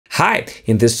Hi,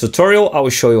 in this tutorial I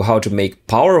will show you how to make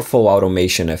powerful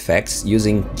automation effects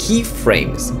using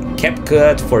keyframes,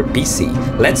 Capcut for PC.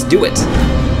 Let's do it!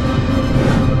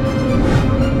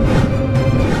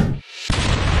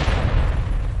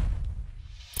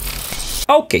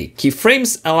 Okay,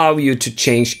 keyframes allow you to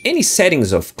change any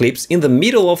settings of clips in the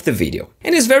middle of the video.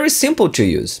 And it's very simple to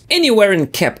use. Anywhere in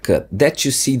Capcut that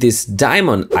you see this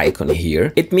diamond icon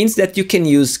here, it means that you can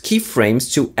use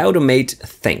keyframes to automate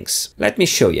things. Let me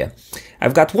show you.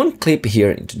 I've got one clip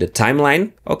here into the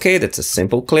timeline. Okay, that's a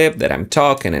simple clip that I'm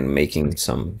talking and making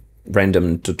some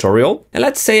random tutorial. And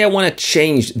let's say I want to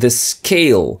change the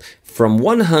scale from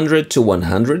 100 to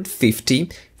 150,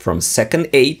 from second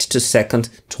 8 to second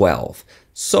 12.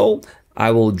 So I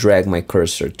will drag my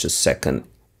cursor to second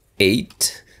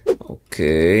 8.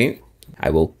 Okay, I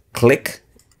will click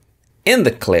in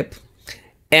the clip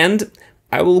and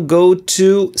I will go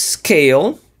to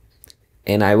scale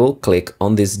and I will click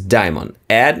on this diamond,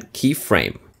 add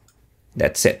keyframe.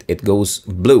 That's it, it goes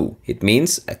blue. It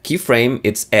means a keyframe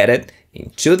it's added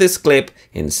into this clip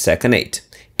in second 8.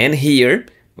 And here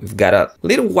we've got a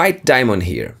little white diamond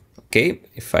here. Okay,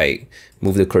 if I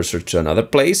move the cursor to another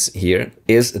place, here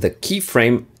is the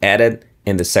keyframe added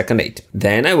in the second 8.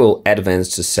 Then I will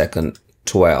advance to second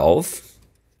 12.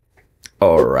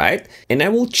 All right, and I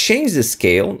will change the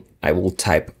scale. I will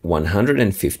type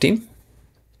 150.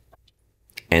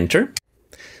 Enter.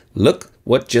 Look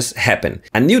what just happened.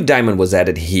 A new diamond was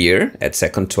added here at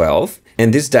second 12,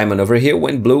 and this diamond over here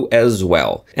went blue as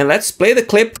well. And let's play the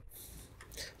clip.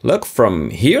 Look,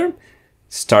 from here,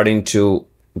 starting to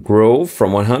grow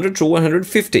from 100 to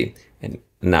 150, and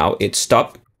now it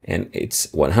stopped and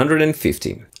it's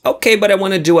 150. Okay, but I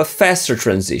want to do a faster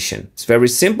transition. It's very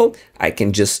simple. I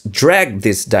can just drag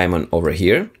this diamond over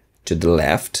here to the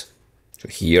left, to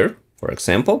here, for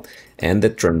example, and the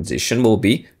transition will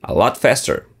be a lot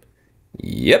faster.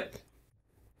 Yep.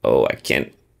 Oh, I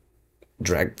can't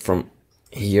drag from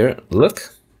here.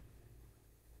 Look.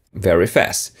 Very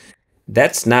fast.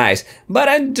 That's nice, but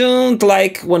I don't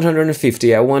like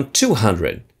 150, I want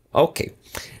 200. Okay,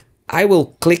 I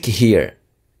will click here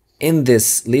in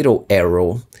this little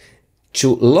arrow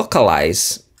to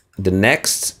localize the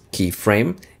next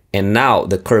keyframe, and now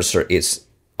the cursor is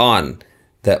on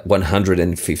the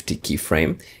 150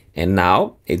 keyframe, and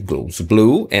now it glows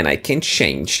blue and I can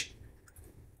change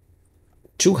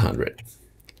 200.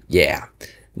 Yeah.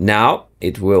 Now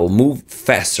it will move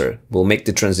faster, will make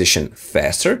the transition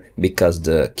faster because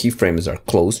the keyframes are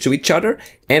close to each other,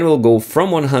 and will go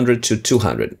from 100 to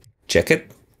 200. Check it.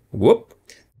 Whoop.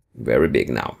 Very big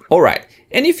now. All right.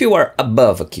 And if you are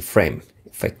above a keyframe,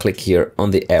 if I click here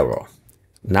on the arrow,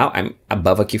 now I'm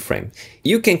above a keyframe.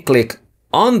 You can click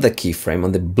on the keyframe,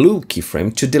 on the blue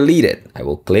keyframe, to delete it. I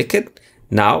will click it.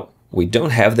 Now we don't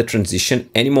have the transition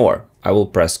anymore. I will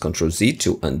press Ctrl Z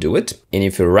to undo it. And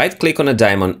if you right click on a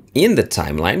diamond in the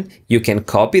timeline, you can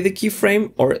copy the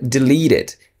keyframe or delete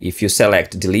it. If you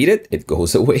select delete it, it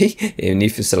goes away. And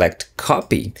if you select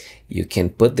copy, you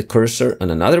can put the cursor on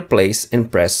another place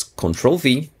and press Ctrl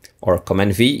V or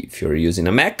Command V if you're using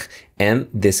a Mac, and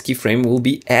this keyframe will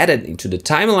be added into the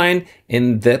timeline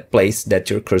in the place that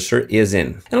your cursor is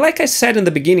in. And like I said in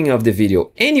the beginning of the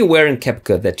video, anywhere in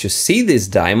Capcut that you see this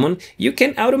diamond, you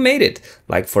can automate it.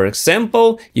 Like for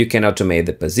example, you can automate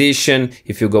the position.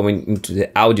 If you go into the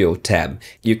audio tab,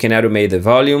 you can automate the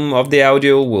volume of the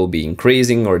audio will be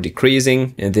increasing or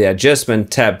decreasing. In the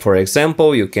adjustment tab, for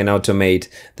example, you can automate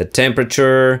the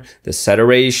temperature, the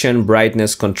saturation,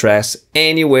 brightness, contrast.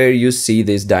 Anywhere you see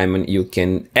this diamond, you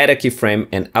can add a keyframe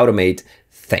and automate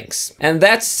things. And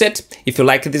that's it. If you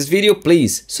liked this video,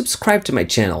 please subscribe to my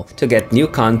channel to get new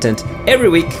content every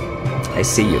week. I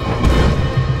see you.